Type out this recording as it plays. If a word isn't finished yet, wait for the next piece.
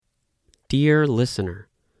Dear listener,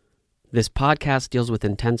 this podcast deals with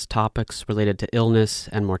intense topics related to illness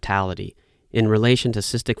and mortality in relation to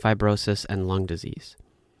cystic fibrosis and lung disease.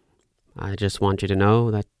 I just want you to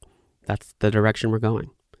know that that's the direction we're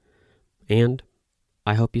going. And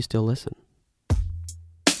I hope you still listen.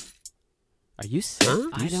 Are you sick? Huh?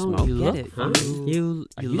 I don't smoke? get it. Huh? You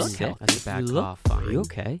look sick? healthy. That's a bad cough. Are you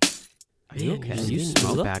okay? Are you okay? You You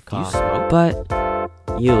smoke look- bad do you cough. smoke?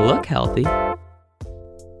 But you look healthy.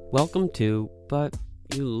 Welcome to But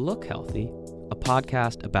You Look Healthy, a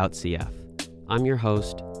podcast about CF. I'm your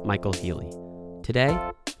host, Michael Healy. Today,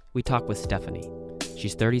 we talk with Stephanie.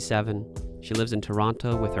 She's 37. She lives in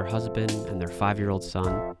Toronto with her husband and their 5-year-old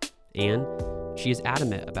son, and she is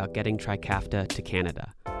adamant about getting Trikafta to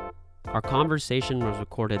Canada. Our conversation was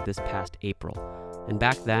recorded this past April, and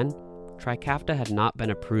back then, Trikafta had not been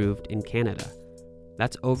approved in Canada.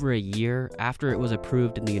 That's over a year after it was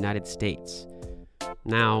approved in the United States.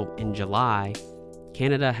 Now, in July,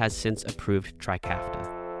 Canada has since approved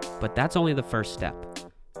Trikafta, but that's only the first step.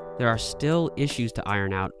 There are still issues to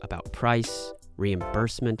iron out about price,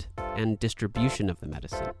 reimbursement, and distribution of the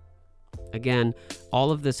medicine. Again, all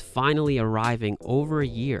of this finally arriving over a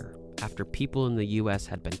year after people in the US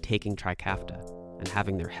had been taking Trikafta and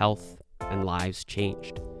having their health and lives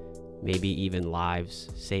changed, maybe even lives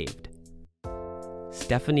saved.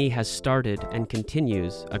 Stephanie has started and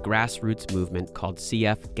continues a grassroots movement called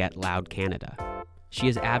CF Get Loud Canada. She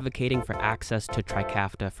is advocating for access to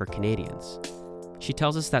Trikafta for Canadians. She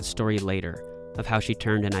tells us that story later of how she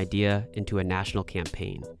turned an idea into a national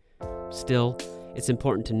campaign. Still, it's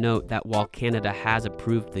important to note that while Canada has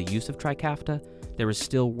approved the use of Trikafta, there is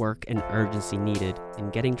still work and urgency needed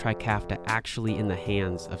in getting Trikafta actually in the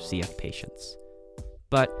hands of CF patients.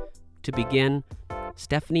 But to begin,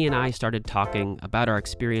 Stephanie and I started talking about our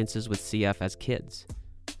experiences with CF as kids.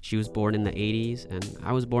 She was born in the 80s and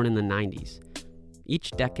I was born in the 90s. Each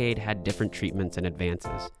decade had different treatments and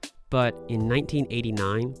advances, but in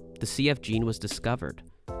 1989, the CF gene was discovered.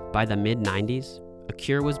 By the mid-90s, a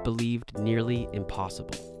cure was believed nearly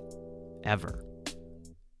impossible. Ever.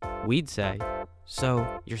 We'd say,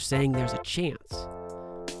 "So you're saying there's a chance?"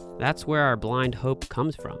 That's where our blind hope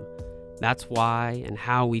comes from. That's why and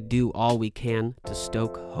how we do all we can to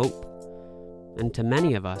stoke hope. And to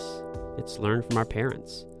many of us, it's learned from our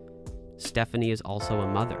parents. Stephanie is also a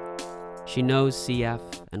mother. She knows CF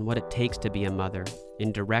and what it takes to be a mother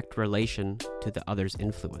in direct relation to the other's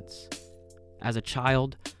influence. As a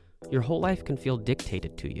child, your whole life can feel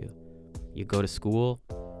dictated to you. You go to school,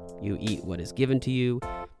 you eat what is given to you,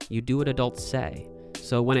 you do what adults say.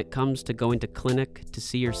 So when it comes to going to clinic to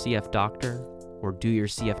see your CF doctor, or do your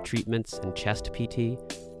CF treatments and chest PT,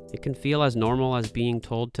 it can feel as normal as being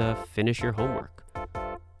told to finish your homework.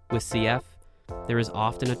 With CF, there is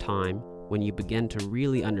often a time when you begin to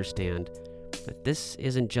really understand that this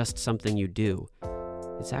isn't just something you do,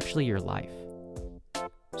 it's actually your life.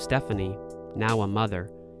 Stephanie, now a mother,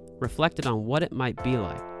 reflected on what it might be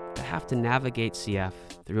like to have to navigate CF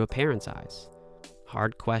through a parent's eyes.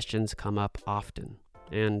 Hard questions come up often,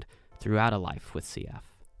 and throughout a life with CF.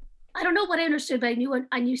 I don't know what I understood, but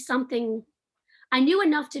I knew something. I knew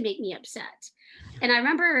enough to make me upset. And I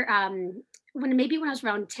remember when I was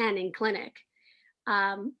around 10 in clinic,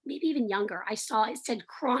 maybe even younger, I saw it said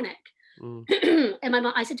chronic. And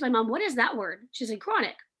I said to my mom, "What is that word?" She said,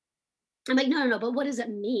 "Chronic." I'm like, no, but what does it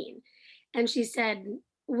mean? And she said,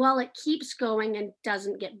 "Well, it keeps going and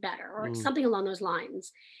doesn't get better," or something along those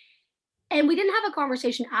lines. And we didn't have a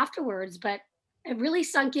conversation afterwards, but it really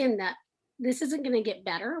sunk in that this isn't going to get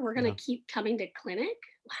better. We're going to keep coming to clinic.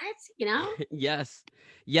 What? Yes.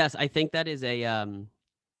 I think that is a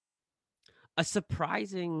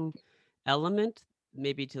surprising element,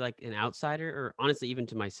 maybe to like an outsider, or honestly even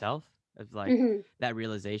to myself, of like that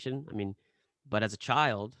realization. I mean, but as a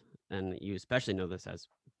child, and you especially know this as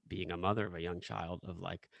being a mother of a young child, of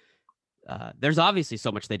like, there's obviously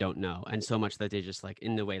so much they don't know, and so much that they just like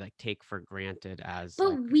in the way like take for granted as But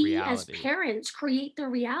like, we reality. as parents create the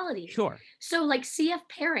reality. Sure. So like CF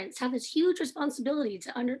parents have this huge responsibility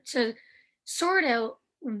to sort out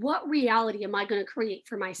what reality am I going to create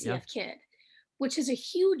for my CF kid, which is a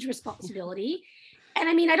huge responsibility. And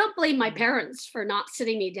I mean, I don't blame my parents for not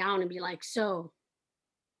sitting me down and be like, "So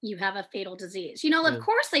you have a fatal disease." Of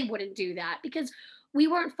course they wouldn't do that, because we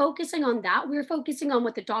weren't focusing on that. We were focusing on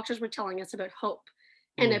what the doctors were telling us about hope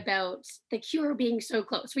and about the cure being so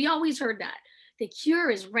close. We always heard that. The cure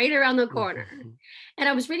is right around the corner. And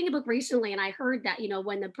I was reading a book recently and I heard that,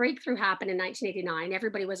 when the breakthrough happened in 1989,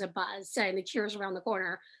 everybody was abuzz saying the cure's around the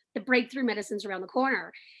corner, the breakthrough medicine's around the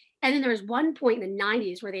corner. And then there was one point in the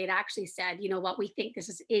 90s where they had actually said, "You know what, we think this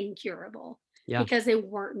is incurable." Yeah. because they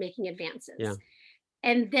weren't making Yeah. advances.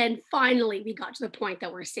 And then finally we got to the point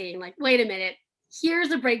that we're seeing like, wait a minute, here's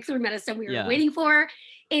the breakthrough medicine we were Yeah. waiting for.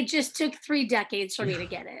 It just took 3 decades for me to Yeah.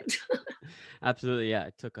 get it. Absolutely. Yeah.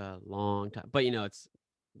 It took a long time. But it's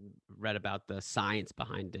read about the science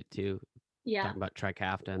behind it too, Yeah. talking about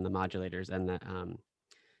Trikafta and the modulators and that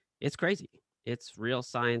it's crazy. It's real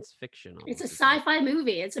science fiction It's a almost. It's like sci-fi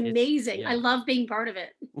movie. It's it's amazing. I yeah. love being part of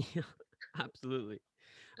it. Yeah. Absolutely.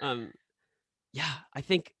 Um yeah, I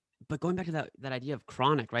think but going back to that idea of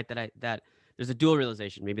chronic, right? That there's a dual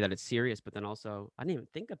realization, maybe that it's serious, but then also I didn't even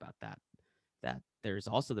think about that there's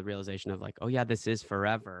also the realization of like, oh yeah, this is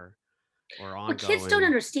forever or Well, kids don't ongoing.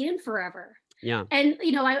 understand forever. Yeah. And,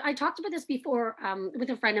 I talked about this before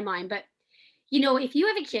with a friend of mine, but, if you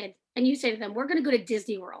have a kid and you say to them, we're going to go to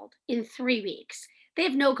Disney World in 3 weeks, they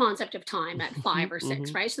have no concept of time at five or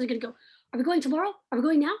six, Mhm. right? So they're going to go, are we going tomorrow? Are we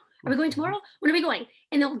going now? Are we going Mhm. tomorrow? When are we going?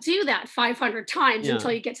 And they'll do that 500 times Yeah.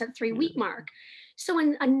 until you get to the 3 week Yeah. mark. So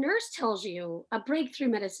when a nurse tells you a breakthrough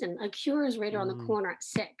medicine, a cure is right around the Mm, corner at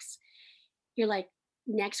 6, you're like,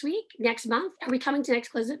 next week, next month, are we coming to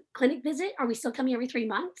next clinic visit? Are we still coming every 3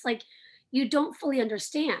 months? Like, you don't fully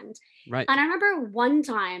understand. right. And I remember one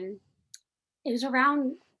time, it was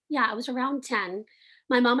around, yeah, it was around 10.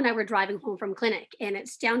 My mom and I were driving home from clinic, and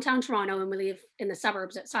it's downtown Toronto, and we live in the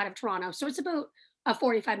suburbs outside of Toronto. So it's about a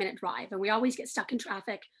 45-minute drive, and we always get stuck in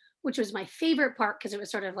traffic, which was my favorite part because it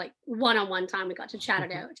was sort of like one on one time. We got to chat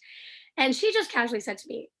it out. And she just casually said to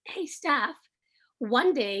me, hey, Steph,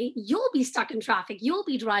 one day you'll be stuck in traffic. You'll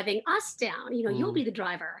be driving us down. You'll Mm, be the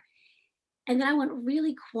driver. And then I went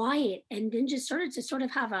really quiet and then just started to sort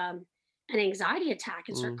of have an anxiety attack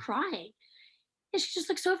and start mm. crying. And she just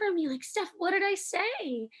looks over at me like, Steph, what did I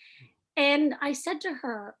say? And I said to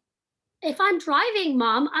her, if I'm driving,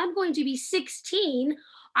 mom, I'm going to be 16.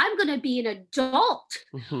 I'm going to be an adult.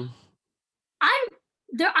 Mhm. I'm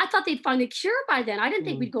there. I thought they'd find a cure by then. I didn't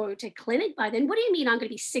think Mm, we'd go to clinic by then. What do you mean I'm going to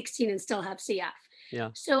be 16 and still have CF?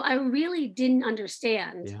 yeah. So I really didn't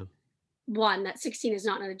understand, Yeah. one, that 16 is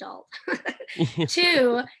not an adult.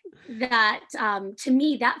 Two, that to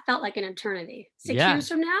me, that felt like an eternity. Six Yeah. years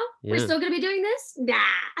from now, we're Yeah. still going to be doing this? Nah.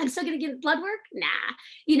 I'm still going to get blood work? Nah.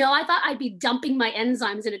 I thought I'd be dumping my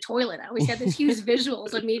enzymes in a toilet. I always had these huge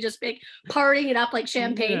visuals of me just like partying it up like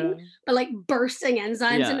champagne, Yeah. but like bursting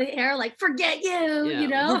enzymes in Yeah. the air, like, forget you,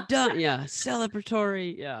 Yeah. We're done. Yeah.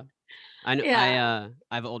 Celebratory. Yeah. I know Yeah.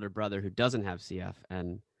 I have an older brother who doesn't have CF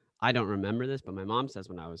and I don't remember this, but my mom says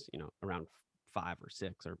when I was, around 5 or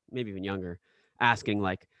 6 or maybe even younger, asking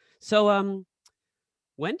like, so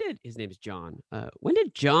when did his name is John? When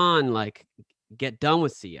did John like get done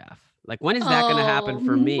with CF? Like when is that gonna happen Oh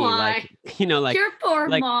for me? my. Like, you know, like Your poor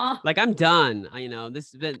like mom. like I'm done.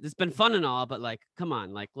 This has been fun and all, but like, come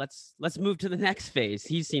on, like let's move to the next phase.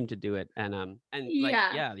 He seemed to do it. And like,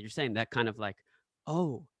 Yeah. yeah, you're saying that kind of like,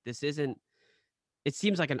 oh, this isn't it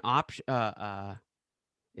seems like an option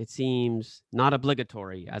it seems not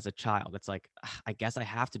obligatory as a child. It's like, "Ugh, I guess I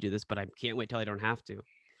have to do this, but I can't wait till I don't have to."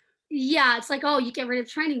 Yeah, it's like, oh, you get rid of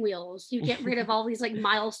training wheels, you get rid of all these like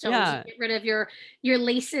milestones, you Yeah. get rid of your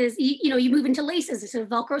laces, you move into laces instead of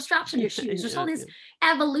Velcro straps on your Yeah, shoes. There's all yeah, this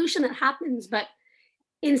yeah. evolution that happens, but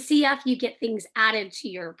in CF, you get things added to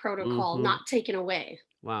your protocol, Mhm. not taken away,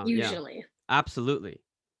 Wow, yeah. usually. Absolutely.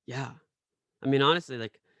 Yeah. I mean, honestly,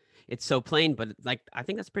 like, it's so plain, but, like, I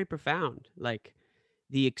think that's pretty profound. Like,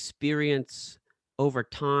 the experience over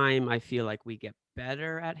time, I feel like we get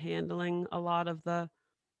better at handling a lot of the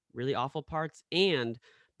really awful parts, and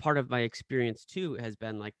part of my experience too has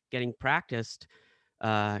been, like, getting practiced,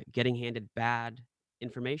 getting handed bad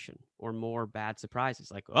information or more bad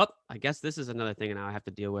surprises. Like, "Oh, I guess this is another thing now I have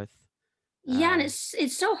to deal with." Yeah, and Uh,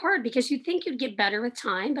 it's so hard because you think you'd get better with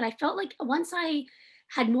time, but I felt like once I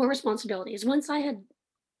had more responsibilities, once I had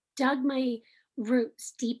dug my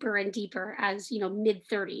roots deeper and deeper as, mid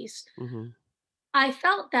 30s, mhm. I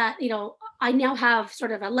felt that, I now have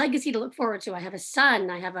sort of a legacy to look forward to. I have a son,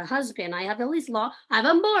 I have a husband, I have all these I have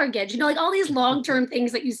a mortgage, like all these long-term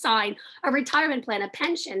things that you sign, a retirement plan, a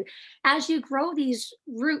pension. As you grow these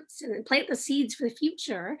roots and then plant the seeds for the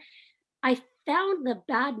future, I found the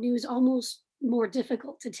bad news almost more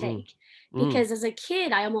difficult to Mm. take Mm. because as a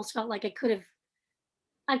kid, I almost felt like I could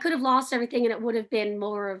have lost everything and it would have been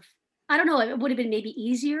more of, I don't know, it would have been maybe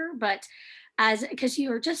easier, but as because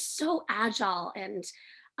you're just so agile and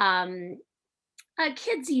um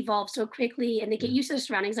kids evolve so quickly and they get Yeah. used to their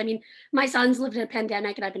surroundings. I mean, my son's lived in a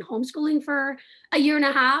pandemic and I've been homeschooling for a year and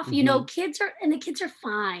a half. Mhm. The kids are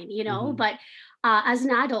fine, Mhm. but as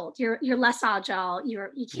an adult, you're less agile.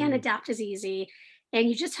 You can't Mm. adapt as easy, and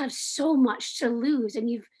you just have so much to lose. And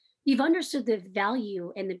you've understood the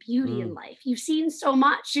value and the beauty in Mm. life. You've seen so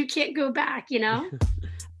much, you can't go back, you know?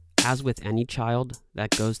 As with any child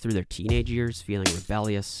that goes through their teenage years feeling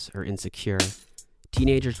rebellious or insecure,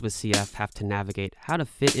 teenagers with CF have to navigate how to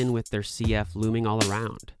fit in with their CF looming all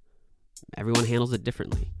around. Everyone handles it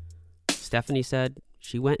differently. Stephanie said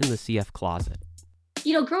she went in the CF closet.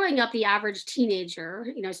 Growing up the average teenager,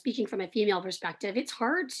 speaking from a female perspective, it's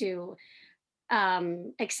hard to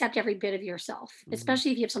accept every bit of yourself, Mm-hmm.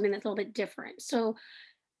 especially if you have something that's a little bit different. So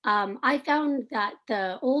I found that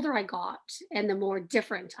the older I got and the more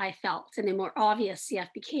different I felt and the more obvious CF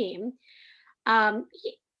became,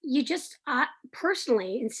 you just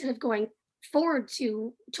personally, instead of going forward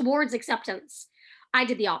towards acceptance, I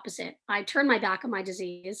did the opposite. I turned my back on my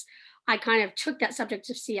disease. I kind of took that subject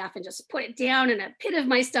of CF and just put it down in a pit of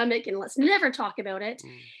my stomach and let's never talk about it.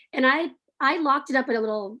 Mm. And I locked it up in a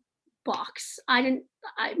little box. I didn't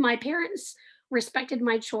My parents respected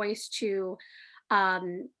my choice to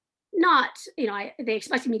um not, they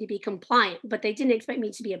expected me to be compliant, but they didn't expect me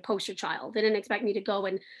to be a poster child. They didn't expect me to go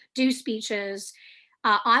and do speeches.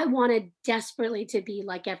 I wanted desperately to be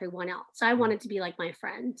like everyone else. I Mm. wanted to be like my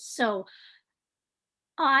friends. So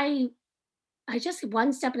I I just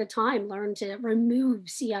one step at a time learned to remove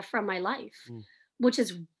CF from my life, Mm. which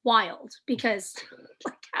is wild because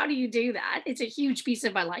like how do you do that? It's a huge piece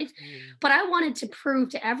of my life. Mm. But I wanted to prove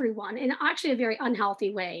to everyone in actually a very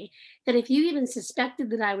unhealthy way that if you even suspected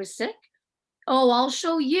that I was sick, oh, I'll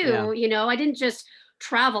show Yeah. you. I didn't just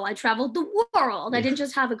travel, I traveled the world. I Yeah. didn't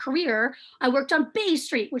just have a career. I worked on Bay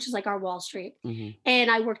Street, which is like our Wall Street. Mm-hmm. And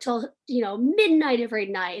I worked till, midnight every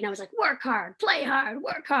night. And I was like, work hard, play hard,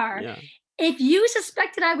 work hard. Yeah. If you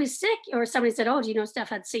suspected I was sick or somebody said, oh, do you know Steph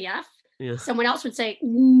had CF? Yeah. Someone else would say,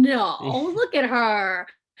 no, look at her,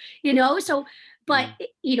 So, but,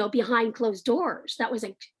 Mm. behind closed doors, that was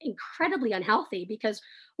incredibly unhealthy because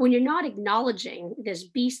when you're not acknowledging this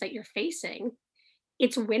beast that you're facing,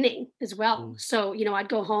 it's winning as well. Mm. So, I'd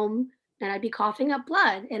go home and I'd be coughing up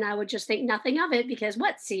blood and I would just think nothing of it because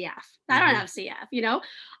what CF? I don't Mm-hmm. have CF.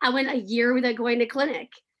 I went a year without going to clinic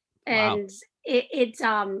Wow. and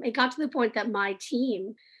it got to the point that my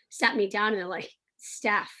team sat me down and they're like,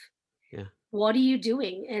 Steph, Yeah. what are you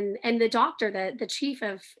doing? And the doctor, the chief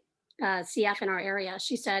of CF in our area,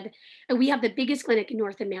 she said, and we have the biggest clinic in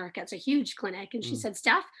North America. It's a huge clinic. And she Mm. said,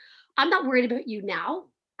 Steph, I'm not worried about you now.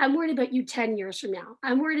 I'm worried about you 10 years from now.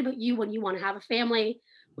 I'm worried about you when you want to have a family,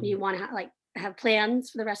 when Mm. you want to have plans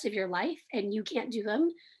for the rest of your life and you can't do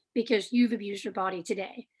them because you've abused your body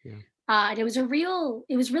today. Yeah. And it was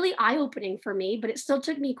really eye opening for me, but it still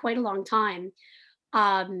took me quite a long time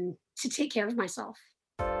to take care of myself.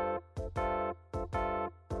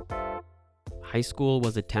 High school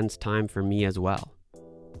was a tense time for me as well.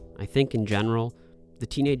 I think in general, the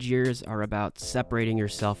teenage years are about separating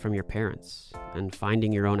yourself from your parents and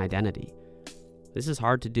finding your own identity. This is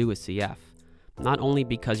hard to do with CF, not only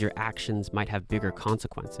because your actions might have bigger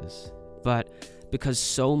consequences, but because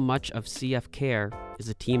so much of CF care is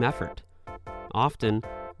a team effort. Often,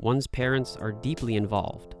 one's parents are deeply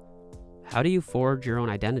involved. How do you forge your own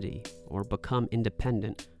identity or become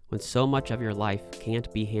independent when so much of your life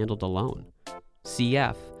can't be handled alone?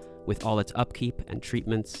 CF, with all its upkeep and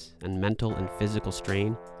treatments and mental and physical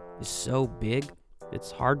strain, is so big,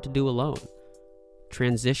 it's hard to do alone.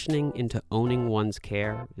 Transitioning into owning one's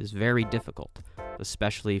care is very difficult,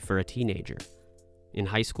 especially for a teenager. In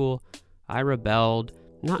high school, I rebelled,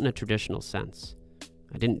 not in a traditional sense.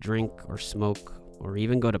 I didn't drink or smoke or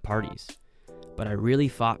even go to parties, but I really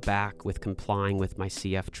fought back with complying with my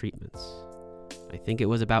CF treatments. I think it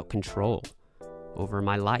was about control over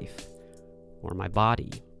my life, or my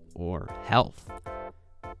body, or health.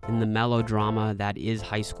 In the melodrama that is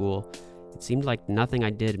high school, it seemed like nothing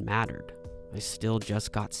I did mattered. I still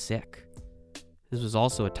just got sick. This was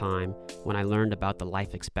also a time when I learned about the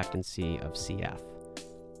life expectancy of CF.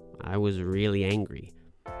 I was really angry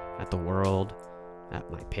at the world,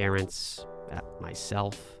 at my parents, at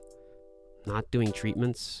myself. Not doing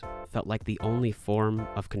treatments felt like the only form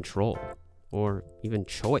of control, or even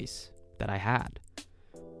choice, that I had.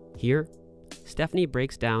 Here, Stephanie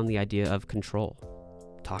breaks down the idea of control,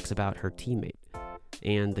 talks about her teammate,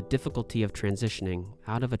 and the difficulty of transitioning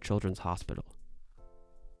out of a children's hospital.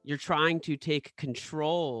 You're trying to take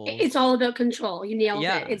control. It's all about control. You nailed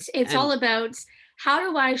Yeah, it. It's all about how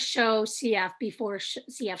do I show CF before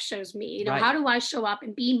CF shows me? Right. How do I show up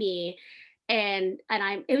and be me? And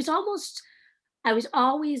it was almost, I was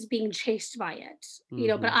always being chased by it,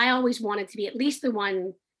 but I always wanted to be at least the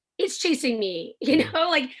one it's chasing me, Yeah.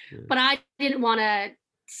 but I didn't want to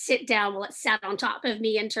sit down while it sat on top of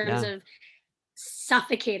me in terms of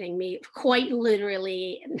suffocating me quite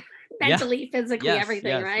literally, Yeah. mentally, physically, Yes.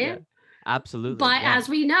 everything, Yes. right? Yeah. Absolutely. But Yeah. as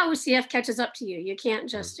we know, CF catches up to you. You can't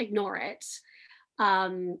Yeah. just ignore it.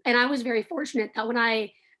 And I was very fortunate that when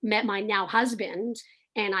I met my now husband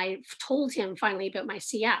and I told him finally about my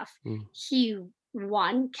CF, Mm, he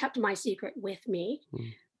one kept my secret with me,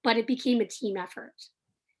 mm, but it became a team effort.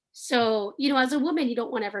 So, as a woman, you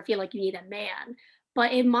don't want to ever feel like you need a man.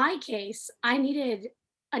 But in my case, I needed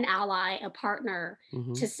an ally, a partner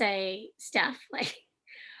mm-hmm, to say, Steph, like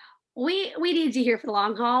we need you here for the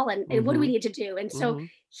long haul, and what do we mm-hmm, need to do? And so mm-hmm.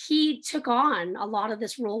 he took on a lot of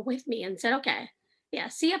this role with me and said, okay, yeah,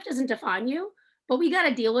 CF doesn't define you, but we got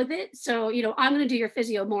to deal with it. So, I'm going to do your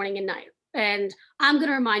physio morning and night. And I'm going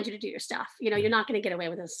to remind you to do your stuff. Yeah. You're not going to get away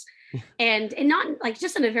with this. And not like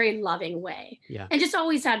just in a very loving way, Yeah. and just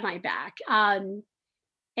always had my back.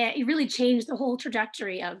 It really changed the whole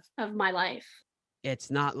trajectory of my life. It's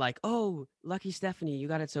not like, oh, lucky Stephanie, you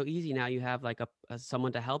got it so easy now. You have like a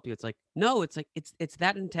someone to help you. It's like, no, it's like it's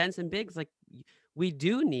that intense and big. It's like we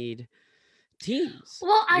do need teams.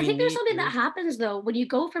 Well, I We think there's need something that we happens though when you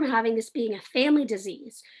go from having this being a family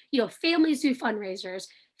disease, families do fundraisers.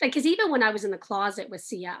 Because even when I was in the closet with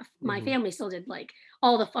CF, my Mhm, family still did like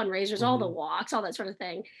all the fundraisers, all the mhm, walks, all that sort of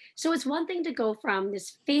thing. So it's one thing to go from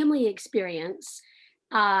this family experience,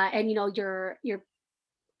 and your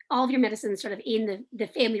all of your medicines sort of in the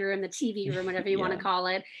family room, the TV room, whatever you want to yeah, call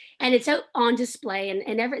it, and it's out on display, and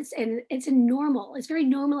it's a normal. It's very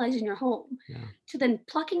normalized in your home. yeah, To then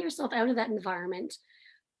plucking yourself out of that environment,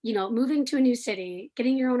 moving to a new city,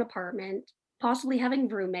 getting your own apartment, possibly having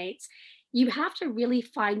roommates, you have to really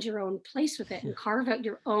find your own place with it yeah, and carve out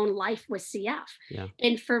your own life with CF. yeah,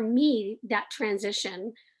 And for me, that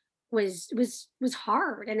transition was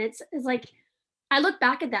hard. And it's like I look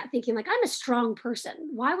back at that thinking like I'm a strong person.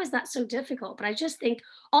 Why was that so difficult? But I just think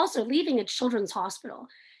also leaving a children's hospital,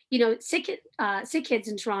 sick kids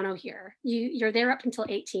in Toronto here. You're there up until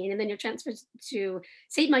 18, and then you're transferred to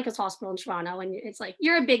St. Michael's Hospital in Toronto, and it's like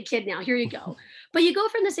you're a big kid now. Here you go. But you go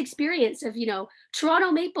from this experience of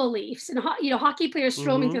Toronto Maple Leafs and hockey players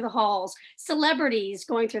stroming through mhm, the halls, celebrities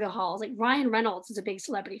going through the halls. Like Ryan Reynolds is a big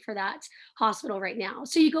celebrity for that hospital right now.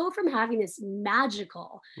 So you go from having this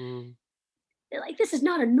magical mm, like this is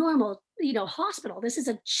not a normal hospital. This is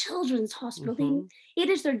a children's hospital. mhm, It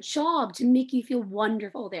is their job to make you feel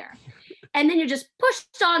wonderful there, and then you're just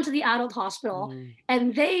pushed on to the adult hospital mm,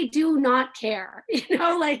 and they do not care.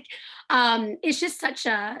 Like it's just such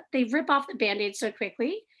a they rip off the band-aid so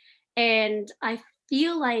quickly. And I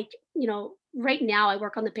feel like right now I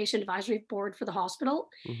work on the patient advisory board for the hospital,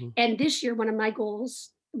 mhm, and this year one of my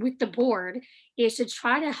goals with the board is to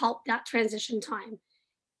try to help that transition time.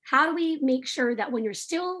 How do we make sure that when you're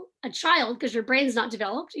still a child, because your brain's not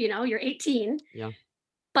developed, you're 18, yeah,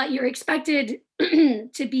 but you're expected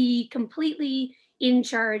to be completely in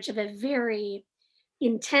charge of a very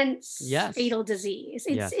intense yes, fatal disease.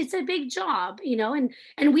 it's yes. it's a big job,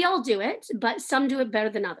 and we all do it, but some do it better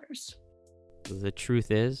than others. The truth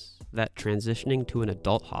is that transitioning to an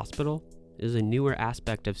adult hospital is a newer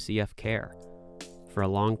aspect of CF care. For a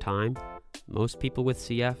long time, most people with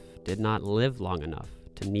CF did not live long enough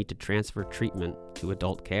to need to transfer treatment to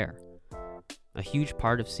adult care. A huge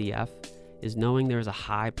part of CF is knowing there's a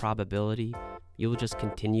high probability you'll just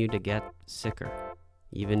continue to get sicker,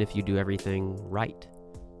 even if you do everything right.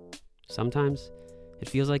 Sometimes it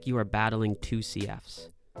feels like you are battling two CFs,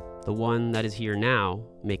 the one that is here now,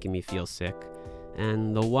 making me feel sick,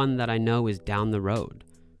 and the one that I know is down the road,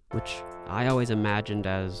 which I always imagined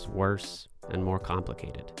as worse and more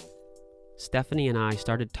complicated. Stephanie and I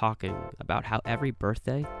started talking about how every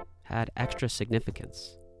birthday had extra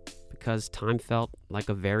significance because time felt like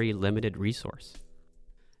a very limited resource.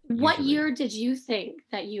 What Usually, year did you think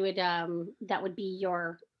that you would that would be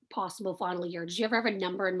your possible final year? Did you ever have a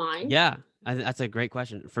number in mind? yeah, that's a great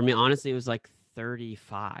question. For me, honestly, it was like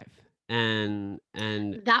 35, and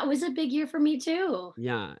That was a big year for me too.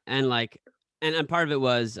 yeah, and like, and part of it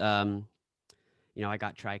was, I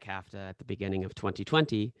got Trikafta at the beginning of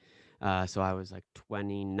 2020, so I was like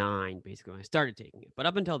 29 basically when I started taking it. But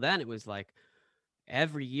up until then, it was like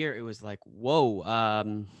every year it was like,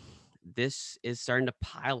 whoa, this is starting to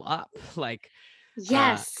pile up. Like,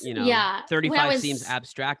 Yes, yeah. When I 35 seems was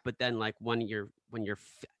abstract, but then like when you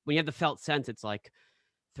have the felt sense, it's like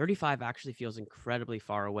 35 actually feels incredibly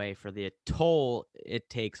far away for the toll it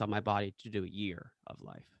takes on my body to do a year of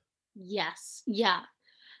life. yes, yeah.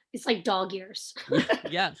 It's like dog years. Yeah,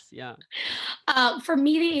 yes, yeah. For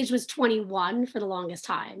me, the age was 21 for the longest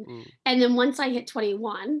time. Mm, And then once I hit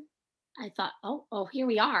 21, I thought, oh, here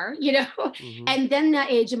we are, Mm-hmm. And then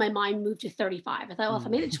that age in my mind moved to 35. I thought, well, if I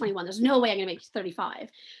made it Mm. 21, there's no way I'm going to make it 35.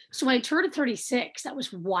 So when I turned 36, that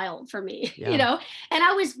was wild for me, Yeah. and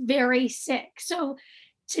I was very sick. So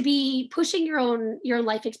to be pushing your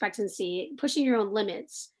life expectancy, pushing your own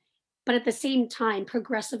limits, but at the same time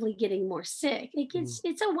progressively getting more sick, Mm.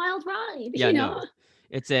 it's a wild ride, Yeah, no.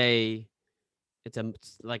 It's a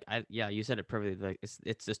it's like yeah, you said it perfectly. Like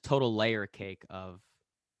it's this total layer cake of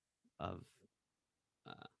uh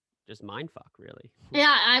just mind fuck, really.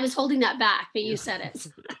 Yeah, I was holding that back, but Yeah. you said it.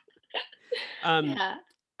 um Yeah.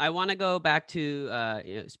 I want to go back to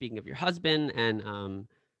speaking of your husband and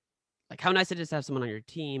like how nice it is to have someone on your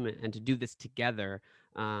team and to do this together.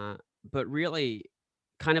 Uh, but really,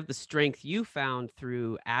 kind of the strength you found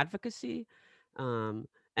through advocacy. Um,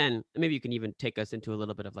 and maybe you can even take us into a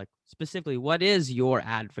little bit of like specifically what is your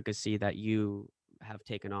advocacy that you have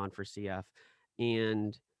taken on for CF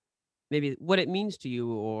and maybe what it means to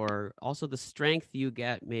you, or also the strength you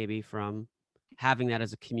get maybe from having that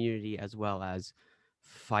as a community as well as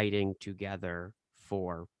fighting together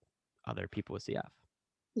for other people with CF.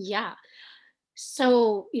 Yeah.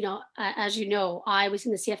 So, as you know, I was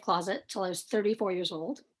in the CF closet till I was 34 years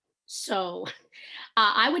old. So,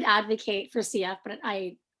 I would advocate for CF, but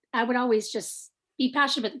I would always just be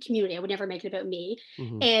passionate about the community. I would never make it about me.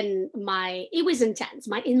 Hmm. And it was intense.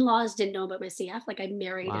 My in-laws didn't know about my CF. Like I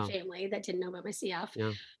married a Wow. family that didn't know about my CF.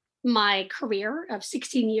 Yeah. My career of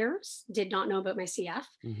 16 years did not know about my CF.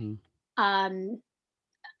 Hmm. Um,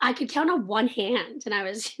 I could count on one hand, and I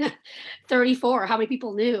was 34, how many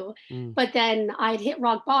people knew. Mm. But then I'd hit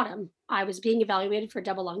rock bottom. I was being evaluated for a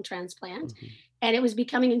double lung transplant, Mhm. and it was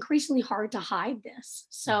becoming increasingly hard to hide this.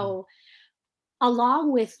 Mhm. So,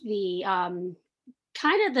 along with the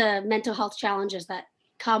kind of the mental health challenges that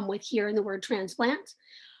come with hearing the word transplant,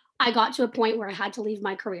 I got to a point where I had to leave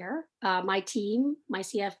my career. My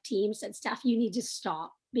CF team said, Steph, you need to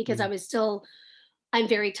stop because Mm. I'm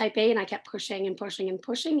very type A and I kept pushing and pushing and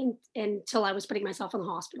pushing until I was putting myself in the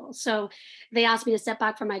hospital. So they asked me to step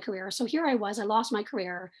back from my career. So here I was, I lost my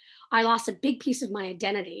career. I lost a big piece of my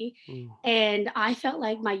identity. Mm. And I felt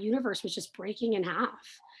like my universe was just breaking in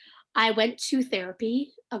half. I went to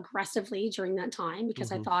therapy aggressively during that time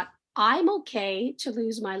because I Mhm. thought, I'm okay to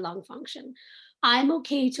lose my lung function. I'm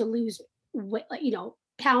okay to lose,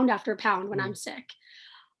 pound after pound when Mm. I'm sick.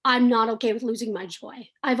 I'm not okay with losing my joy.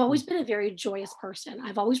 I've Mm. always been a very joyous person.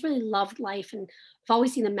 I've always really loved life and I've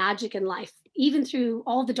always seen the magic in life, even through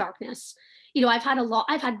all the darkness.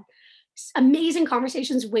 I've had amazing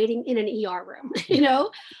conversations waiting in an ER room,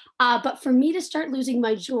 But for me to start losing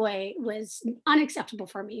my joy was unacceptable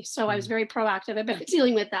for me. So I was Mm. very proactive about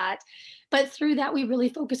dealing with that. But through that, we really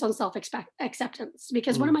focused on self acceptance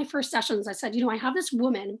because one of Mm. my first sessions, I said, I have this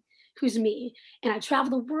woman who's me and I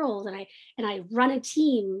travel the world and I run a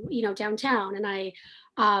team, downtown and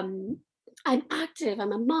um I'm active,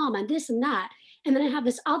 I'm a mom, I'm this and that. And then I have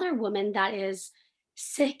this other woman that is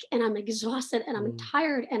sick and I'm exhausted and I'm Mm.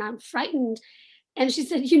 tired and I'm frightened. And she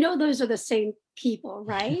said, those are the same people,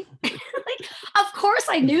 right? Like, of course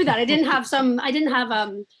I knew that. I didn't have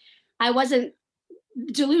I wasn't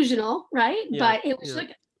delusional, right? Yeah. But it was Yeah.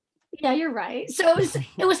 like, yeah, you're right. So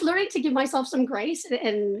it was learning to give myself some grace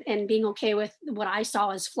and being okay with what I saw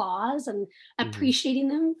as flaws and Mhm. appreciating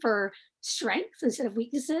them for strengths instead of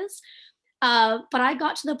weaknesses. But I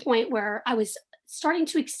got to the point where I was starting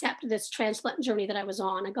to accept this transplant journey that I was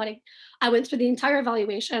on. I went through the entire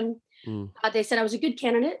evaluation. Mm. They said I was a good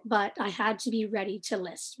candidate, but I had to be ready to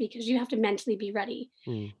list because you have to mentally be ready.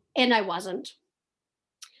 Mm. And I wasn't.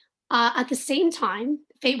 At the same time,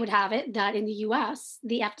 fate would have it that in the US,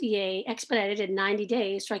 the FDA expedited in 90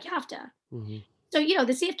 days Trikafta. Mhm. So,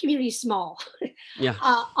 the CF community is small. Yeah.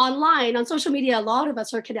 Online, on social media, a lot of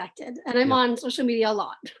us are connected, and I'm Yep. on social media a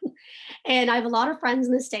lot. And I have a lot of friends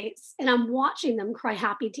in the States, and I'm watching them cry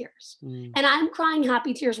happy tears. Mm. And I'm crying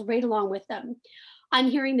happy tears right along with them. I'm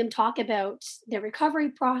hearing them talk about their recovery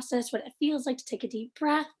process, what it feels like to take a deep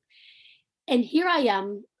breath. And here I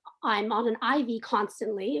am. I'm on an IV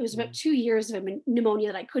constantly. It was about Mm. 2 years of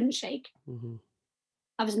pneumonia that I couldn't shake. Mhm.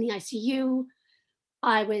 I was in the ICU.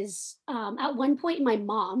 I was at one point, my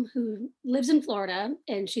mom, who lives in Florida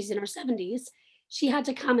and she's in her 70s, she had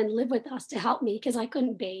to come and live with us to help me because I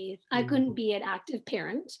couldn't bathe. I Mm. couldn't be an active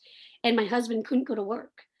parent. And my husband couldn't go to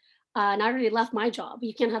work. And I already left my job.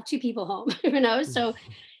 You can't have two people home, So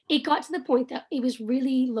it got to the point that it was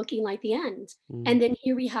really looking like the end. Mm. And then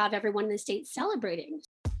here we have everyone in the States celebrating.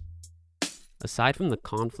 Aside from the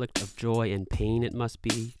conflict of joy and pain it must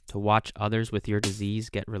be to watch others with your disease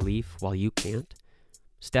get relief while you can't,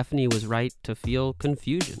 Stephanie was right to feel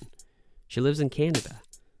confusion. She lives in Canada.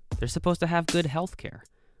 They're supposed to have good health care.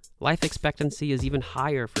 Life expectancy is even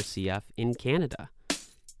higher for CF in Canada.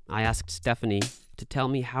 I asked Stephanie to tell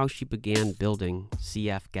me how she began building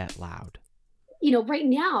CF Get Loud. Right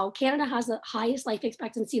now, Canada has the highest life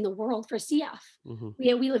expectancy in the world for CF. Mm-hmm.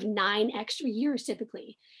 We live 9 extra years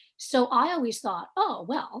typically. So I always thought, oh,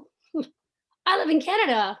 well, I live in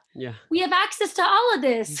Canada. Yeah. We have access to all of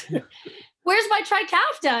this. Where's my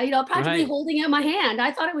Trikafta? Practically Right. holding it in my hand.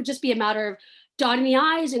 I thought it would just be a matter of dotting the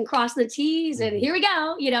I's and crossing the T's, and here we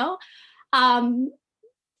go. And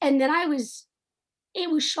then it was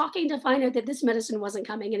shocking to find out that this medicine wasn't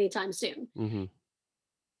coming anytime soon. Mm-hmm.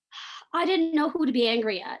 I didn't know who to be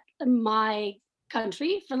angry at, my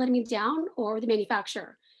country for letting me down or the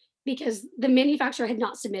manufacturer, because the manufacturer had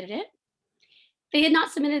not submitted it. They had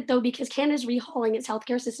not submitted it, though, because Canada's rehauling its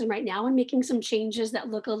healthcare system right now and making some changes that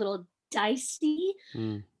look a little dicey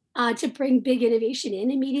to bring big innovation in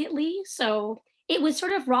immediately. So it was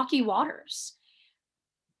sort of rocky waters.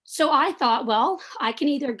 So I thought, well, I can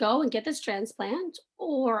either go and get this transplant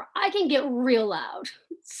or I can get real loud.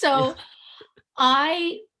 So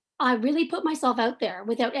I really put myself out there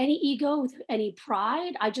without any ego, without any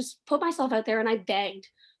pride. I just put myself out there and I begged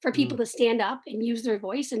for people to stand up and use their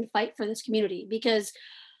voice and fight for this community, because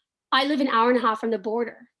I live an hour and a half from the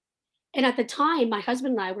border. And at the time, my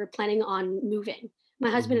husband and I were planning on moving. My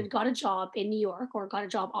husband had got a job in New York, or got a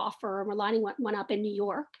job offer, and we're lining one up in New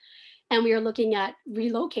York. And we were looking at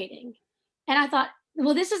relocating. And I thought,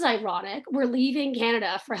 well, this is ironic. We're leaving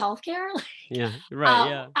Canada for healthcare. Yeah,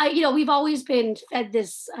 right. Yeah. We've always been fed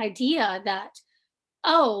this idea that,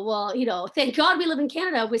 oh, well, thank God we live in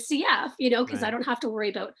Canada with CF, because Right. I don't have to worry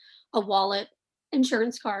about a wallet,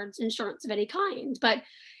 insurance cards, insurance of any kind.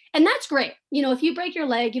 And that's great. If you break your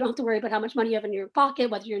leg, you don't have to worry about how much money you have in your pocket,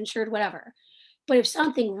 whether you're insured, whatever. But if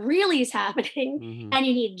something really is happening and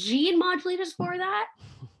you need gene modulators for that,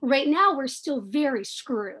 right now we're still very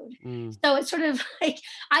screwed. So it's sort of like,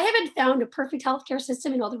 I haven't found a perfect healthcare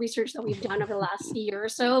system in all the research that we've done over the last year or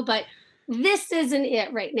so, but this isn't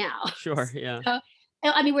it right now. Sure, yeah. So,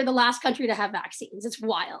 we're the last country to have vaccines. It's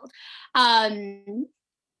wild. But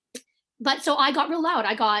so I got real loud.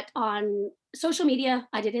 I got on social media,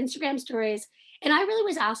 I did Instagram stories, and I really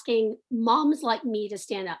was asking moms like me to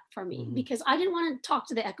stand up for me, because I didn't want to talk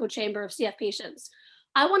to the echo chamber of CF patients.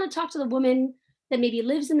 I want to talk to the woman that maybe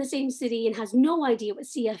lives in the same city and has no idea what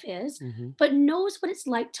CF is, but knows what it's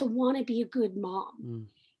like to want to be a good mom.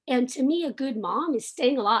 And to me, a good mom is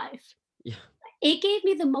staying alive. Yeah. It gave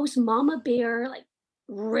me the most mama bear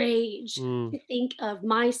rage to think of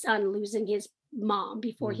my son losing his mom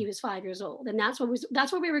before he was 5 years old. And that's where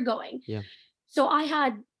we were going. Yeah. So I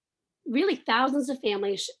had really thousands of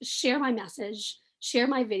families share my message, share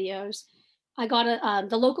my videos. I got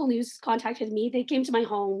the local news contacted me. They came to my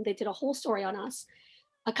home. They did a whole story on us.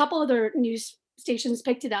 A couple other news stations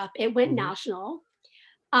picked it up. It went national.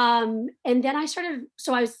 And then I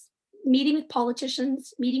was meeting with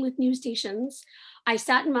politicians, meeting with news stations. I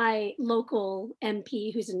sat in my local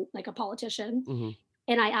MP, who's a politician,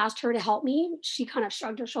 and I asked her to help me. She kind of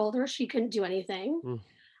shrugged her shoulders. She couldn't do anything.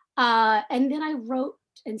 And then I wrote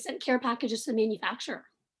and sent care packages to the manufacturer.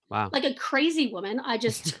 Wow. Like a crazy woman.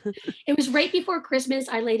 It was right before Christmas.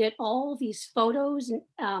 I laid out all these photos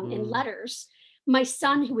and letters. My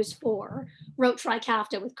son, who was 4, wrote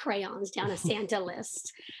Trikafta with crayons down a Santa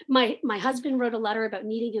list. My husband wrote a letter about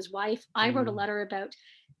needing his wife. I wrote a letter about,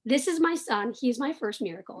 this is my son. He's my first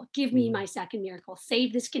miracle. Give me my second miracle.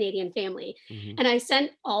 Save this Canadian family. And I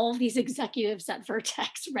sent all of these executives at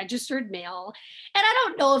Vertex registered mail. And I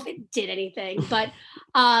don't know if it did anything, but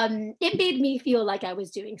it made me feel like I was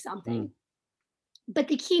doing something. But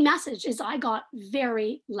the key message is I got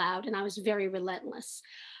very loud and I was very relentless.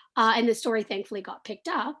 And the story thankfully got picked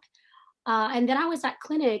up. And then I was at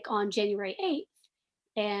clinic on January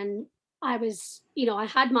 8th. And I was, I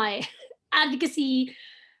had my advocacy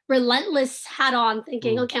relentless hat on,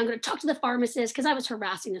 thinking, okay, I'm going to talk to the pharmacist, because I was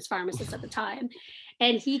harassing this pharmacist at the time.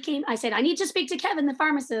 And he came, I said, I need to speak to Kevin, the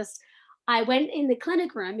pharmacist. I went in the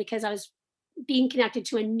clinic room because I was being connected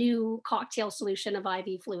to a new cocktail solution of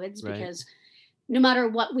IV fluids, because no matter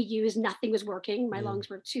what we used, nothing was working. My lungs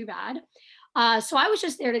were too bad. So I was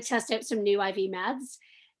just there to test out some new IV meds.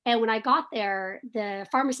 And when I got there, the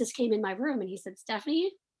pharmacist came in my room and he said,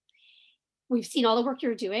 Stephanie, we've seen all the work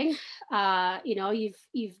you're doing.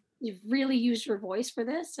 You've really used your voice for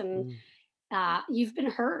this, and you've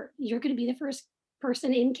been heard. You're going to be the first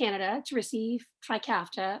person in Canada to receive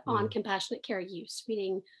Trikafta on compassionate care use,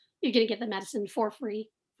 meaning you're going to get the medicine for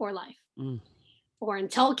free for life, or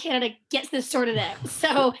until Canada gets this sorted out.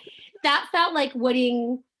 So that felt like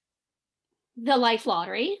winning the life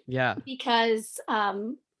lottery. Yeah. Because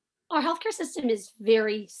our healthcare system is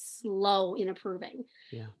very slow in approving.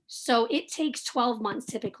 Yeah. So it takes 12 months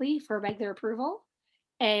typically for a regular approval,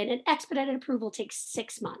 and an expedited approval takes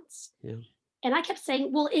 6 months. Yeah. And I kept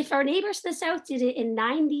saying, well, if our neighbors to the south did it in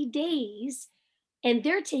 90 days and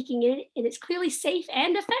they're taking it and it's clearly safe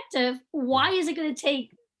and effective, Yeah. why is it going to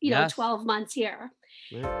take, Yes. 12 months here?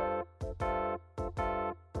 Right.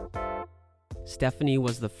 Stephanie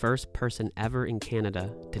was the first person ever in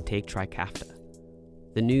Canada to take Trikafta.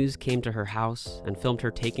 The news came to her house and filmed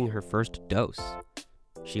her taking her first dose.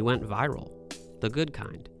 She went viral, the good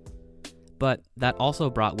kind. But that also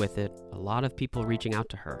brought with it a lot of people reaching out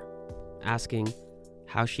to her, asking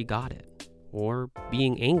how she got it, or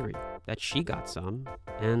being angry that she got some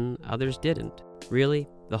and others didn't. Really,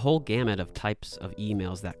 the whole gamut of types of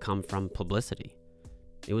emails that come from publicity.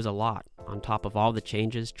 It was a lot on top of all the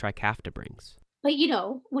changes Trikafta brings. But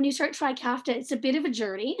when you start Trikafta, it's a bit of a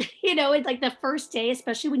journey. It's like the first day,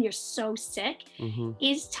 especially when you're so sick, Mm-hmm.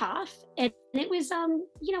 is tough. And it was a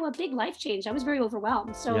big life change. I was very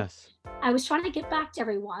overwhelmed. So Yes. I was trying to get back to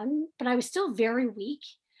everyone, but I was still very weak.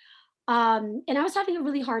 And I was having a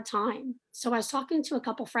really hard time. So I was talking to a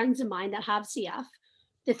couple friends of mine that have CF.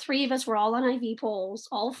 The three of us were all on IV poles,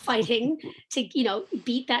 all fighting to,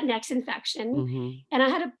 beat that next infection. Mm-hmm.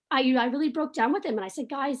 And I really broke down with them and I said,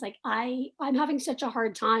 guys, like I'm having such a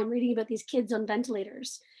hard time reading about these kids on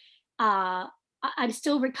ventilators. I'm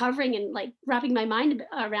still recovering and like wrapping my mind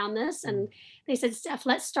around this. And they said, Steph,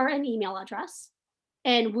 let's start an email address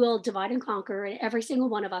and we'll divide and conquer. And every single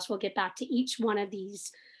one of us will get back to each one of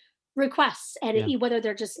these requests, and Yeah. whether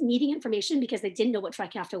they're just needing information because they didn't know what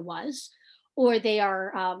Trikafta was, or they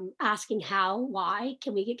are asking why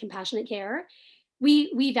can we get compassionate care.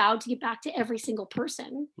 We vowed to get back to every single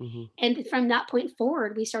person, Mm-hmm. and from that point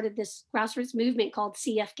forward, we started this grassroots movement called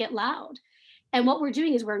CF Get Loud. And what we're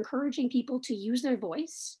doing is we're encouraging people to use their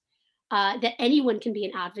voice. That anyone can be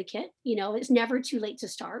an advocate. It's never too late to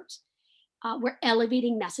start. We're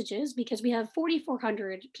elevating messages because we have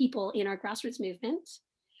 4,400 people in our grassroots movement.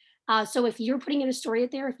 So if you're putting in a story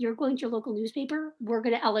out there, if you're going to your local newspaper, we're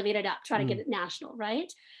going to elevate it up, try to get it national, right?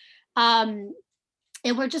 Um,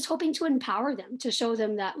 and we're just hoping to empower them, to show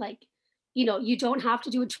them that, like, you don't have to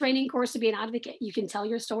do a training course to be an advocate. You can tell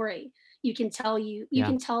your story. You Yeah.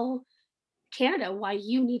 can tell Canada why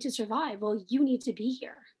you need to survive. Well, you need to be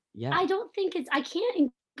here. Yeah. I can't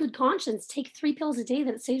in good conscience take 3 pills a day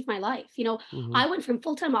that it saved my life. Mm-hmm. I went from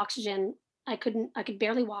full-time oxygen. I could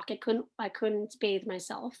barely walk. I couldn't bathe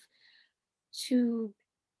myself to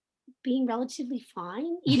being relatively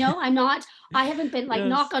fine. I haven't been like, Yes.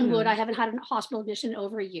 knock on wood, Yeah. I haven't had a hospital admission in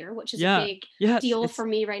over a year, which is a Yeah. big Yes. deal It's for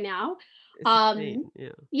me right now. it's Um, insane.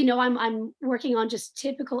 Yeah. I'm working on just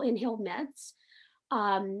typical inhaled meds.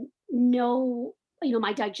 No,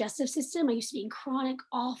 my digestive system, I used to be in chronic,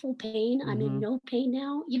 awful pain. I'm in Mm-hmm. no pain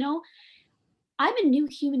now. I'm a new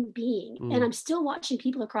human being and Mm. I'm still watching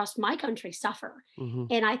people across my country suffer. Mm-hmm.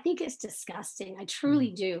 And I think it's disgusting. I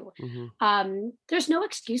truly Mm. do. Mm-hmm. There's no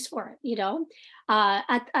excuse for it.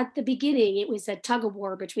 At the beginning, it was a tug of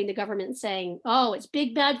war between the government saying, oh, it's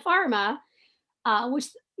big bad pharma, which,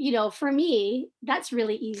 for me, that's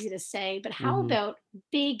really easy to say. But how Mm-hmm. about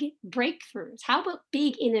big breakthroughs? How about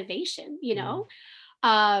big innovation? Yeah.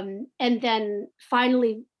 And then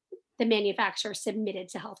finally, the manufacturer submitted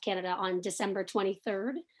to Health Canada on December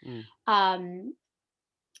 23rd, Mm. um,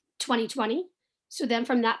 2020. So then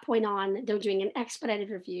from that point on, they're doing an expedited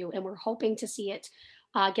review, and we're hoping to see it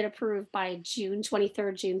get approved by June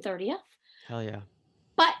 23rd, June 30th. Hell yeah.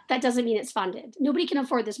 But that doesn't mean it's funded. Nobody can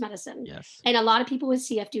afford this medicine. Yes. And a lot of people with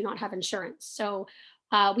CF do not have insurance. So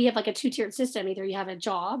we have like a two-tiered system. Either you have a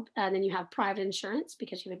job and then you have private insurance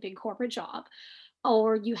because you have a big corporate job,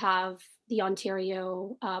 or you have the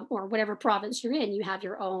Ontario or whatever province you're in, you have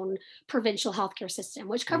your own provincial healthcare system,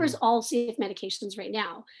 which covers Mm. all safe medications right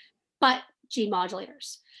now, but gene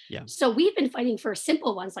modulators. Yeah. So we've been fighting for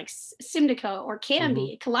simple ones like Symdeko or Mm-hmm.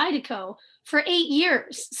 Cambie, Kalydeco for 8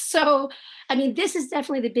 years. So, I mean, this is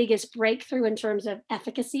definitely the biggest breakthrough in terms of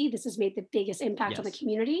efficacy. This has made the biggest impact on the Yes.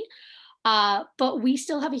 community. But we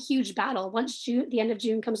still have a huge battle. Once the end of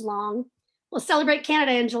June comes along, we'll celebrate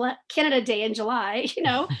Canada Day in July,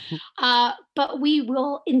 but we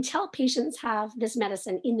will, until patients have this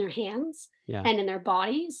medicine in their hands Yeah. and in their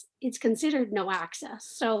bodies, it's considered no access.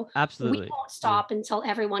 So we Absolutely. won't Yeah. stop until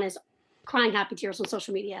everyone is crying happy tears on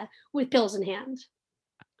social media with pills in hand.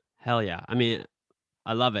 Hell yeah. I mean,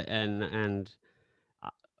 I love it, and uh,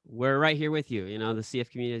 we're right here with you. The CF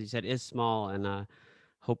community, as you said, is small, and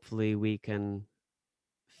hopefully we can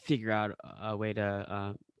figure out a way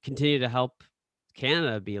to continue to help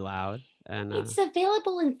Canada be loud. And It's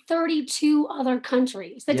available in 32 other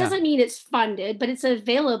countries. That yeah. doesn't mean it's funded, but it's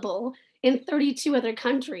available in 32 other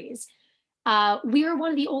countries. We are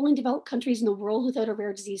one of the only developed countries in the world without a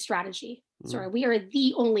rare disease strategy. Sorry, Mm. we are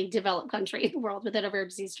the only developed country in the world without a rare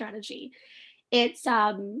disease strategy. It's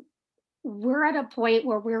we're at a point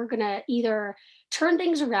where we're gonna either turn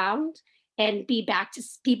things around and be back to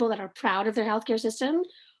people that are proud of their healthcare system,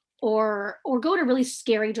 or go in a really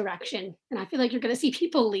scary direction. And I feel like you're gonna see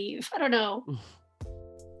people leave. I don't know.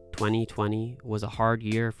 2020 was a hard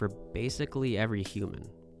year for basically every human,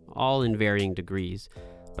 all in varying degrees,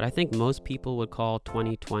 but I think most people would call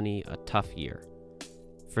 2020 a tough year.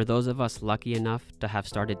 For those of us lucky enough to have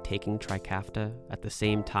started taking Trikafta at the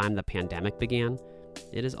same time the pandemic began,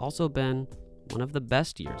 it has also been one of the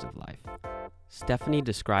best years of life. Stephanie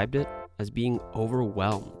described it as being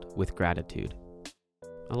overwhelmed with gratitude.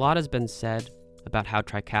 A lot has been said about how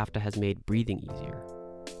Trikafta has made breathing easier.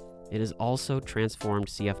 It has also transformed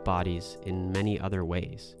CF bodies in many other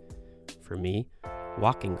ways. For me,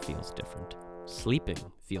 walking feels different. Sleeping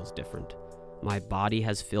feels different. My body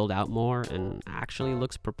has filled out more and actually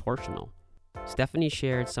looks proportional. Stephanie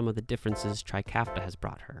shared some of the differences Trikafta has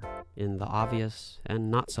brought her, in the obvious and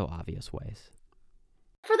not so obvious ways.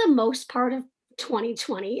 For the most part of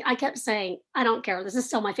 2020, I kept saying, I don't care. This is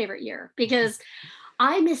still my favorite year because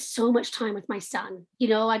I missed so much time with my son.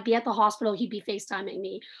 I'd be at the hospital, he'd be FaceTiming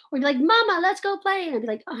me, or he'd be like, Mama, let's go play. And I'd be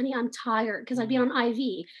like, oh, honey, I'm tired because I'd be Mm, on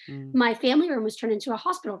IV. mm, My family room was turned into a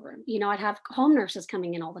hospital room. I'd have home nurses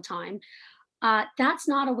coming in all the time. That's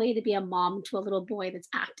not a way to be a mom to a little boy that's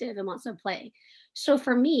active and wants to play. So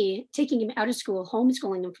for me, taking him out of school,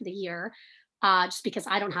 homeschooling him for the year, just because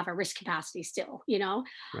I don't have a risk capacity still,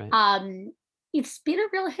 right. um, it's been a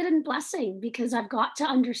real hidden blessing because I've got to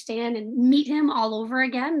understand and meet him all over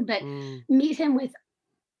again, but Mm, meet him with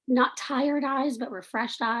not tired eyes, but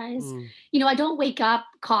refreshed eyes. mm, I don't wake up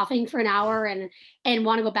coughing for an hour and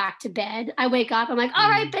want to go back to bed. I wake up, I'm like, all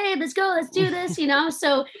right, mm. babe, let's go, let's do this.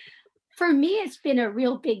 So for me, it's been a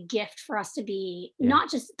real big gift for us to be Yeah. not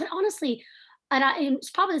just, but honestly, and it's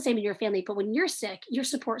probably the same in your family, but when you're sick, your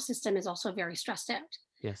support system is also very stressed out.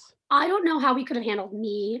 Yes. I don't know how we could have handled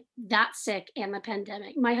me that sick and the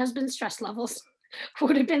pandemic. My husband's stress levels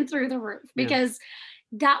would have been through the roof Yeah. because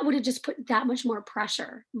that would have just put that much more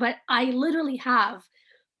pressure. But I literally have,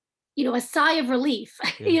 a sigh of relief.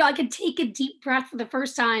 Yeah. I could take a deep breath for the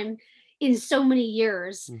first time in so many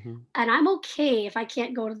years. Hmm. And I'm okay if I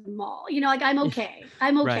can't go to the mall. Like I'm okay.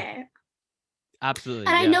 I'm Right. okay. Absolutely.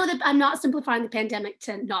 And I Yeah. know that I'm not simplifying the pandemic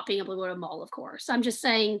to not being able to go to a mall, of course. I'm just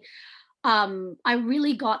saying I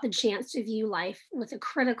really got the chance to view life with a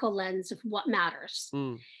critical lens of what matters.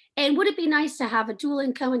 Mm, And would it be nice to have a dual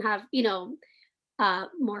income and have,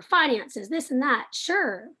 more finances, this and that?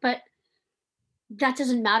 Sure. But that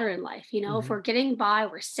doesn't matter in life. If hmm, we're getting by,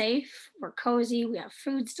 we're safe, we're cozy, we have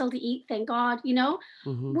food still to eat, thank God,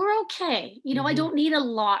 hmm, we're okay. I hmm. don't need a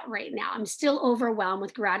lot right now. I'm still overwhelmed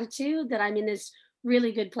with gratitude that I'm in this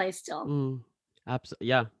really good place still. Mm. Absolutely.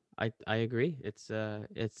 Yeah. I agree. It's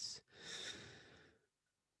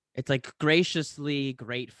like graciously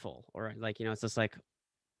grateful, or like, it's just like,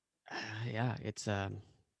 yeah,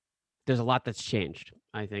 there's a lot that's changed,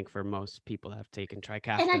 I think, for most people that have taken And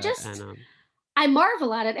Trikafta, and I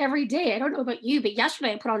marvel at it every day. I don't know about you, but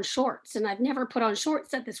yesterday I put on shorts and I've never put on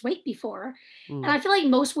shorts at this weight before. And mm, I feel like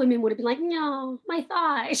most women would have been like, no, my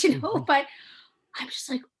thighs, mhm. but I'm just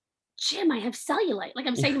like, Jim, I have cellulite. Like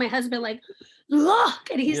I'm Yeah, saying to my husband, like, look.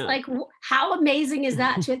 And he's yeah. like, how amazing is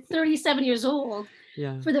that to at 37 years old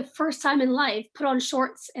Yeah, for the first time in life, put on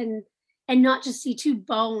shorts and not just see two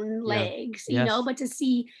bone yeah. legs, Yes, but to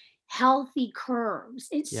see healthy curves.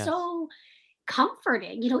 It's yes, so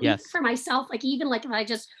comforting, even yes, for myself, like even like if I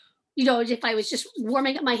just, if I was just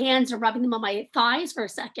warming up my hands and rubbing them on my thighs for a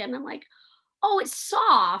second, I'm like, oh, it's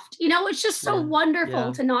soft. It's just so yeah, wonderful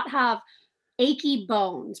yeah. to not have achy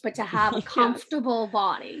bones, but to have a Yes. comfortable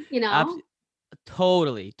body. Abs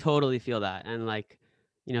Totally, totally feel that, and, like,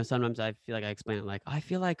 sometimes I feel like I explain it like, I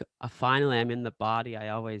feel like, finally I'm in the body I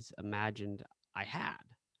always imagined I had,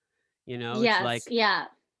 It's Yes, like yeah.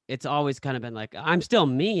 it's always kinda been like, I'm still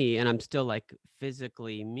me, and I'm still, like,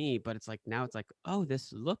 physically me, but it's like, now it's like, "Oh,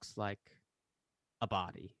 this looks like a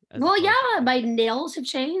body," as Well, opposed to yeah, like my nails have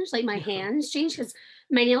changed, like my yeah. hands changed because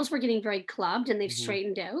my nails were getting very clubbed and they've Mhm,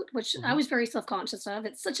 straightened out, which I mhm. was very self-conscious of.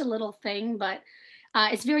 It's such a little thing, but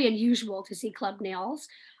it's very unusual to see clubbed nails.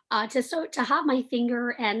 To have my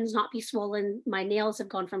finger ends not be swollen, my nails have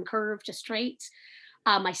gone from curved to straight.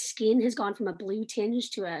 My skin has gone from a blue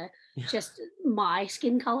tinge to a Yeah, just my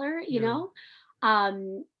skin color. yeah.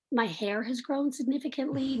 Um, my hair has grown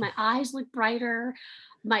significantly. My eyes look brighter.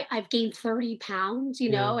 I've gained 30 pounds,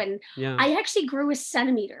 Yeah. and Yeah. I actually grew a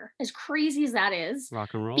centimeter, as crazy as that is,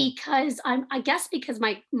 Rock and roll. because I guess because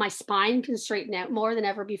my spine can straighten out more than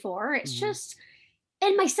ever before. It's Hmm. just,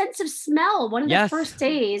 and my sense of smell. One of the Yes. first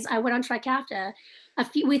days I went on Trikafta,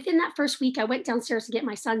 within that first week, I went downstairs to get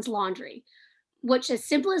my son's laundry, which as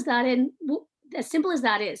simple as that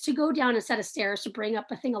is, to go down a set of stairs to bring up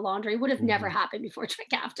a thing of laundry would have never Hmm. happened before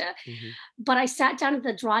Trikafta. Hmm. But I sat down at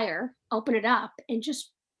the dryer, opened it up, and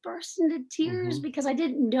just burst into tears Hmm. because I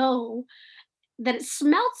didn't know that it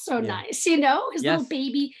smelled so Yeah. nice, his little Yes.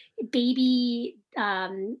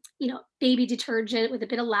 baby detergent with a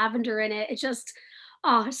bit of lavender in it. It just,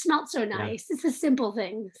 oh, it smelled so Yeah. nice. It's the simple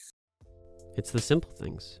things. It's the simple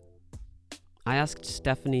things. I asked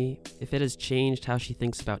Stephanie if it has changed how she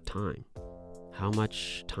thinks about time, how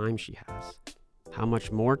much time she has, how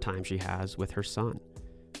much more time she has with her son,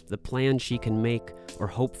 the plans she can make or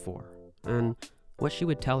hope for, and what she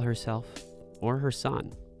would tell herself or her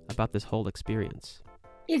son about this whole experience.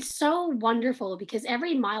 It's so wonderful because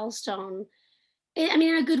every milestone, I mean,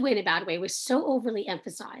 in a good way and a bad way, was so overly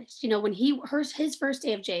emphasized. When his first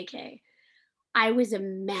day of JK, I was a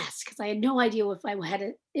mess because I had no idea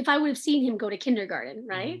if I would have seen him go to kindergarten, Hmm.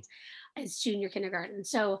 right? As junior kindergarten.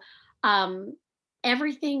 So um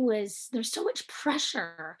everything there's so much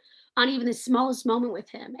pressure on even the smallest moment with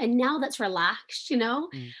him. And now that's relaxed.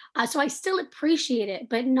 Mm. So I still appreciate it,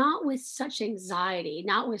 but not with such anxiety,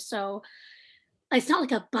 not with so it's not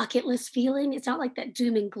like a bucket list feeling. It's not like that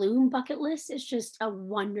doom and gloom bucket list. It's just a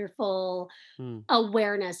wonderful Mm.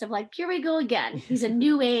 awareness of like, here we go again. He's a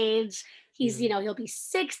new age. Yeah. He'll be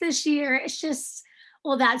 6 this year. It's just,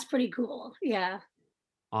 well, that's pretty cool. Yeah.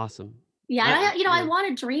 Awesome. Yeah. And I Yeah. want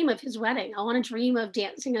to dream of his wedding. I want to dream of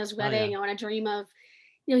dancing at his Oh yeah. wedding. I want to dream of,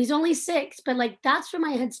 he's only 6, but like that's where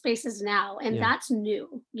my headspace is now. And Yeah. that's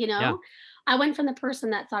new. Yeah. I went from the person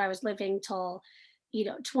that thought I was living till,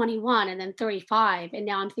 21 and then 35. And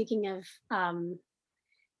now I'm thinking of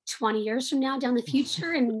 20 years from now down the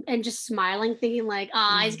future and just smiling, thinking like,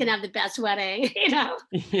 he's gonna have the best wedding, Yeah.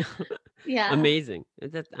 Yeah. Amazing.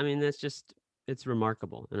 I mean, it's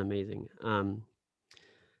remarkable and amazing.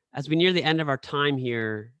 As we near the end of our time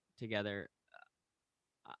here together,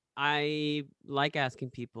 I like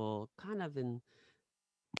asking people kind of in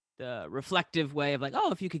the reflective way of like,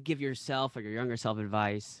 oh, if you could give yourself or your younger self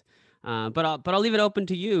advice. But I'll leave it open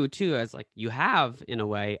to you too, as like you have in a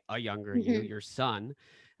way a younger you, Mhm. your son.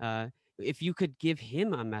 Uh, if you could give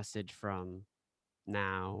him a message from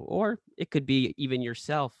now, or it could be even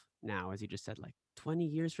yourself now, as you just said, like 20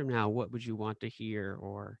 years from now, what would you want to hear,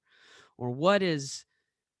 or what is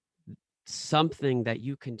something that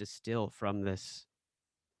you can distill from this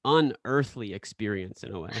unearthly experience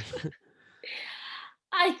in a way?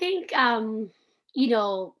 I think, you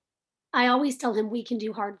know, I always tell him we can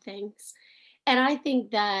do hard things. And I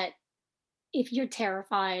think that if you're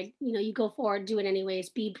terrified, you go forward, do it anyways,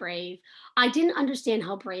 be brave. I didn't understand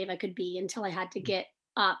how brave I could be until I had to get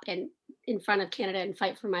up and in front of Canada and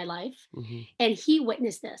fight for my life. Mm-hmm. And he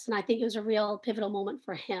witnessed this. And I think it was a real pivotal moment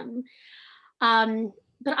for him. Um,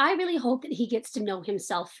 but I really hope that he gets to know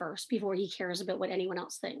himself first before he cares about what anyone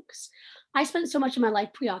else thinks. I spent so much of my life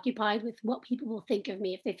preoccupied with what people will think of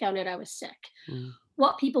me if they found out I was sick, Mm-hmm.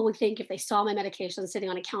 what people would think if they saw my medication sitting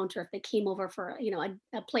on a counter, if they came over for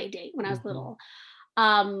a play date when I was Mm-hmm. little.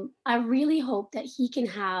 I really hope that he can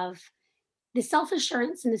have the self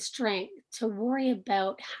assurance and the strength to worry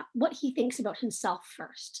about what he thinks about himself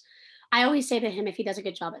first. I always say to him, if he does a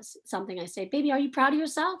good job at something, I say, "Baby, are you proud of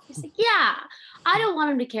yourself?" He's like, "Yeah." I don't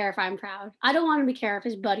want him to care if I'm proud. I don't want him to care if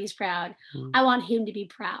his buddy's proud. I want him to be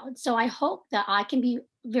proud. So I hope that I can be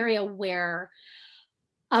very aware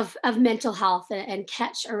of mental health and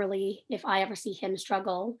catch early if I ever see him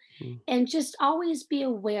struggle, Mm-hmm. and just always be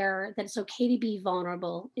aware that it's okay to be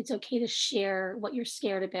vulnerable. It's okay to share what you're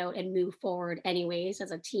scared about and move forward anyways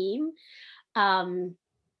as a team. Um,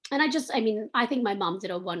 and I think my mom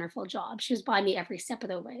did a wonderful job. She was by me every step of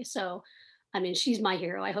the way. So, I mean, she's my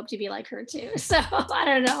hero. I hope to be like her too. So I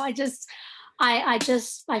don't know.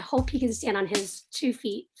 I hope he can stand on his 2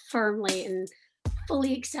 feet firmly and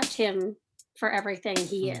fully accept him for everything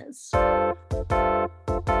he Mm. is.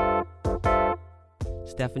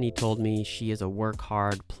 Stephanie told me she is a work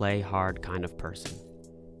hard, play hard kind of person.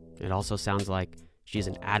 It also sounds like she's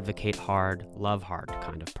an advocate hard, love hard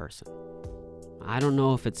kind of person. I don't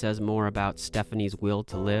know if it says more about Stephanie's will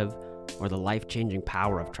to live or the life-changing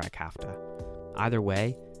power of Trikafta. Either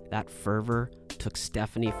way, that fervor took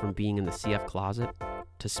Stephanie from being in the CF closet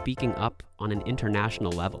to speaking up on an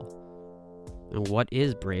international level. And what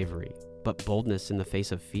is bravery but boldness in the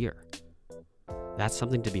face of fear. That's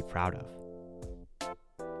something to be proud of.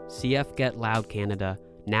 CF Get Loud Canada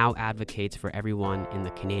now advocates for everyone in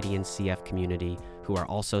the Canadian CF community who are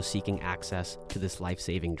also seeking access to this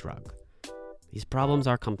life-saving drug. These problems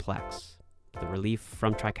are complex. The relief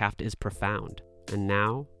from Trikafta is profound. And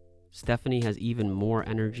now, Stephanie has even more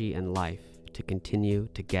energy and life to continue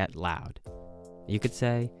to get loud. You could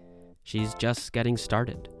say she's just getting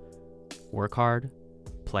started. Work hard,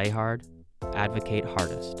 play hard, advocate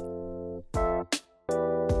hardest.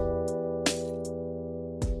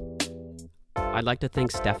 I'd like to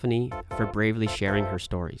thank Stephanie for bravely sharing her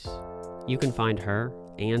stories. You can find her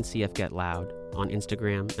and CF Get Loud on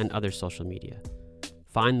Instagram and other social media.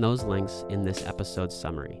 Find those links in this episode's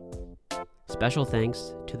summary. Special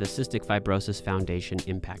thanks to the Cystic Fibrosis Foundation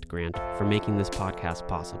Impact Grant for making this podcast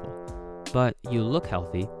possible. But You Look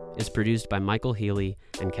Healthy is produced by Michael Healy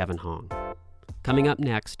and Kevin Hong. Coming up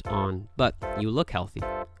next on But You Look Healthy,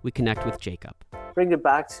 we connect with Jacob. Bring it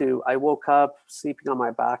back to, I woke up sleeping on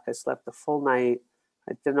my back. I slept the full night.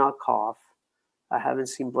 I did not cough. I haven't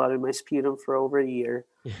seen blood in my sputum for over a year.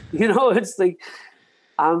 It's like,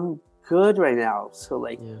 I'm good right now. So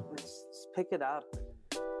let's pick it up.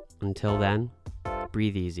 Until then,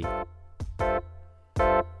 breathe easy.